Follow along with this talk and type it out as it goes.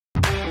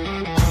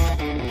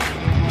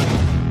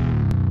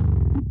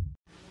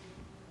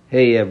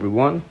Hey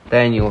everyone,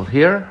 Daniel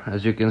here.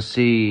 As you can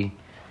see,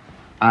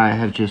 I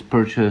have just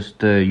purchased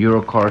the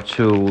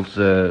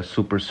Eurocartool's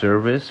super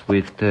service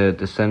with the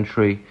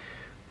Xentry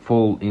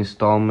full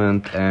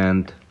installment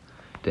and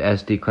the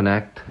SD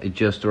Connect. It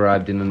just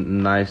arrived in a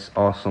nice,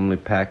 awesomely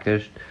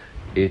packaged.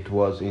 It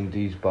was in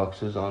these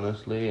boxes,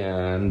 honestly,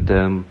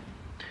 and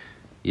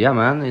yeah,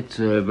 man, it's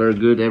very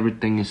good.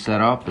 Everything is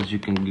set up, as you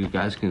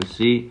guys can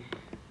see.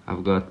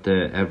 I've got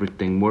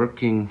everything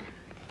working.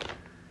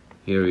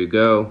 Here you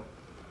go.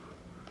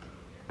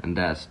 And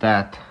that's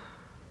that.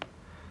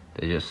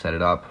 They just set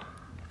it up.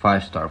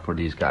 5-star for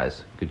these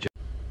guys. Good job.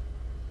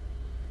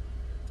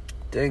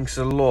 Thanks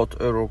a lot,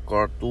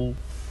 Eurocartool.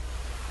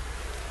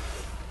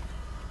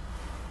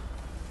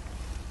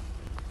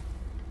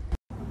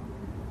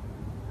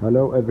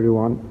 Hello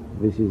everyone,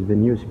 this is the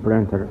new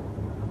Sprinter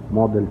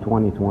model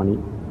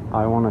 2020.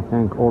 I want to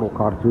thank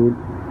Eurocartool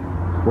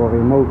for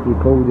remotely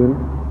coding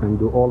and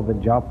do all the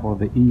job for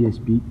the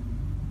ESP.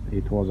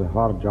 It was a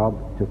hard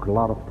job, took a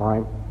lot of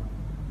time,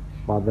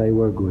 but they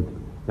were good.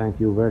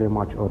 Thank you very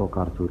much,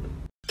 Eurocartool.